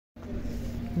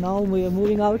Now we are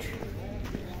moving out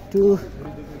to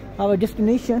our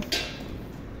destination,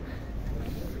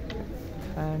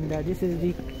 and this is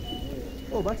the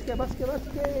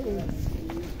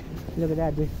look at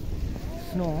that, the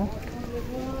snow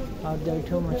out there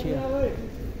too much here.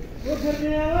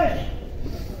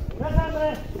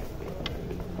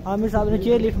 Aamir साहब ने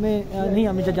chair lift में नहीं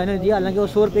हमें जाने दिया, हालांकि वो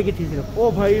 100 रुपए की थी सिर्फ।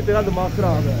 ओ भाई तेरा दिमाग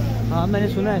खराब है। हाँ मैंने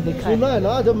सुना है, देखा सुना है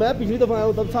ना, जब मैं पिछली दफा आया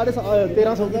हूँ तब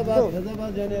 1350 की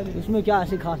थी। उसमें क्या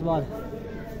ऐसी खास बात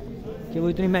कि वो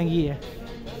इतनी महंगी है?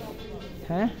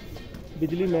 हैं?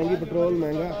 बिजली महंगी, पेट्रोल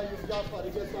महंगा।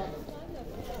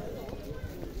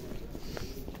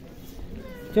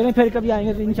 चलें फिर कभी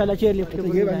आएंगे तो इंशाल्लाह चेयर लिफ्ट के।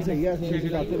 ये बात सही है,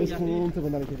 सुकून से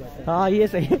बंदा लेके जाता है। हाँ ये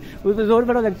सही है, उस पर जोर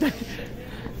बड़ा लगता है।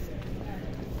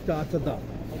 4 सद्दा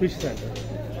फिश सेंटर,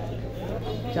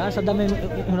 4 सद्दा में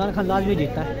इमरान खान लाजमी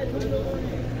जीतता है।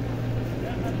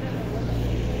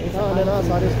 इंसान है ना,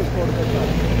 सारे इसको सपोर्ट करता है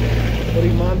और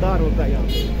ईमानदार होता है यहाँ।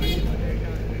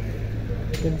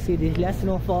 You can see this less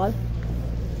snowfall.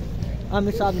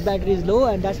 Amir Saab's battery is low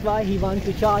and that's why he wants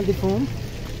to charge the phone.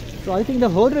 So I think the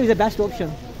holder is the best option,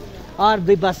 or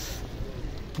the bus.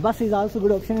 Bus is also a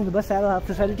good option. The bus have a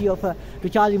facility of to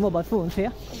charge your mobile phones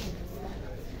here.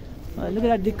 Look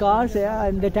at the cars here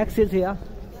and the taxis here.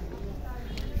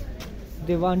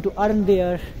 They want to earn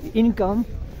their income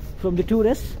from the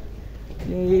tourists.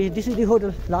 This is the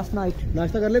hotel last night.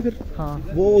 नाश्ता कर ले फिर। हाँ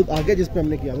वो आगे जिस पे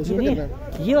हमने किया उसी पे करना है।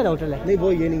 ये वाला होटल है? नहीं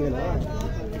वो ये नहीं है ना।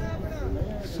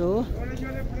 So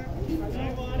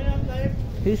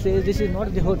he says this is not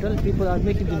the hotel. People are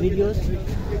making the videos.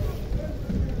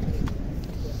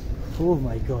 Oh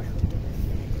my god,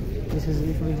 this is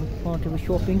if we want to be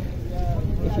shopping,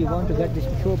 if you want to get this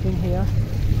shopping here,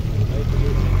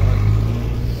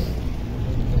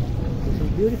 this is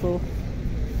beautiful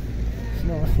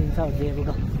snow scenes out there.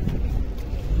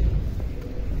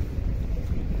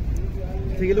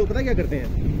 तो ये लोग पता क्या करते हैं,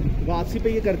 वापसी पे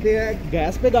ये करते हैं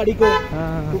गैस पे गाड़ी को,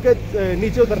 क्योंकि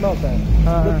नीचे उतरना होता है।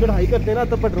 जब चढ़ाई करते हैं ना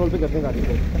तब पेट्रोल पे करते हैं गाड़ी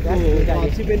को, तो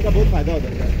वापसी पे इनका बहुत फायदा हो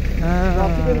जाता है।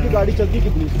 वापसी पे इनकी गाड़ी चलती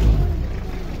कितनी,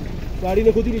 गाड़ी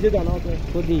ने खुद ही नीचे जाना होता है,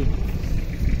 खुद ही।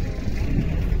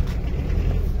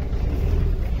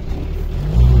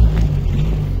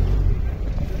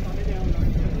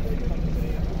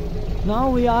 Now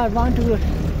we are want to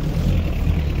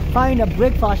find a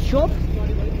breakfast shop.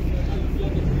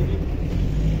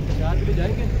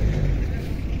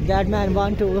 That man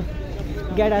want to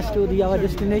get us to our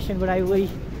destination, but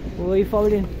we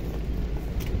followed in.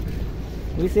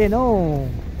 We say no.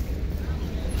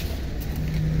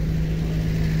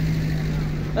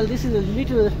 Well, this is a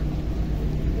little.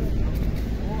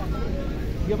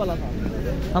 ये वाला था।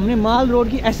 हमने माल रोड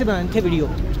की ऐसे बनाए थे video.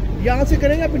 यहाँ से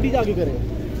करें या पिंडी जाके करें?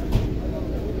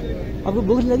 आपको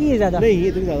भूख लगी है ज्यादा? नहीं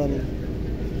इतनी ज्यादा नहीं,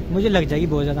 मुझे लग जाएगी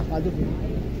बहुत ज्यादा।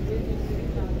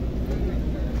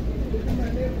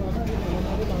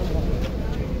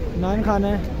 नान खाना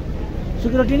है,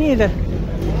 सूखी रोटी नहीं है इधर,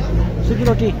 सूखी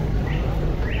रोटी।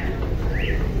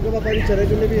 तो पापा जी चने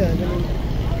चुने भी आए,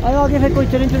 आगे फिर कोई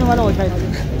चने चुने वाला हो शायद।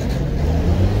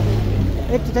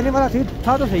 एक चने वाला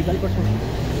था तो सही, कल परसों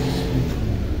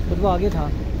तो वो आगे था।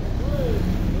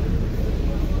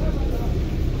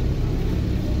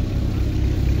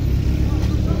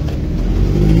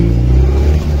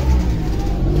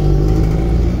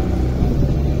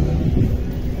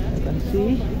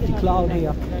 See the cloud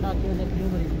here.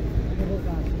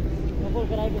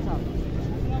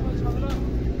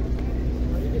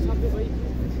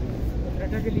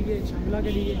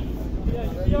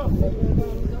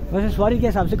 वैसे सवारी के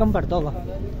हिसाब से कम पड़ता होगा,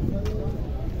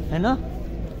 है ना?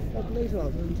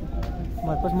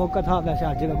 हमारे पास मौका था वैसे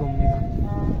हर जगह घूमने का।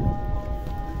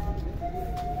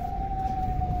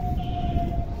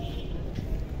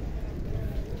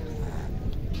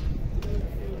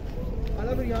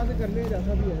 यहाँ से करने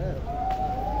जैसा भी है।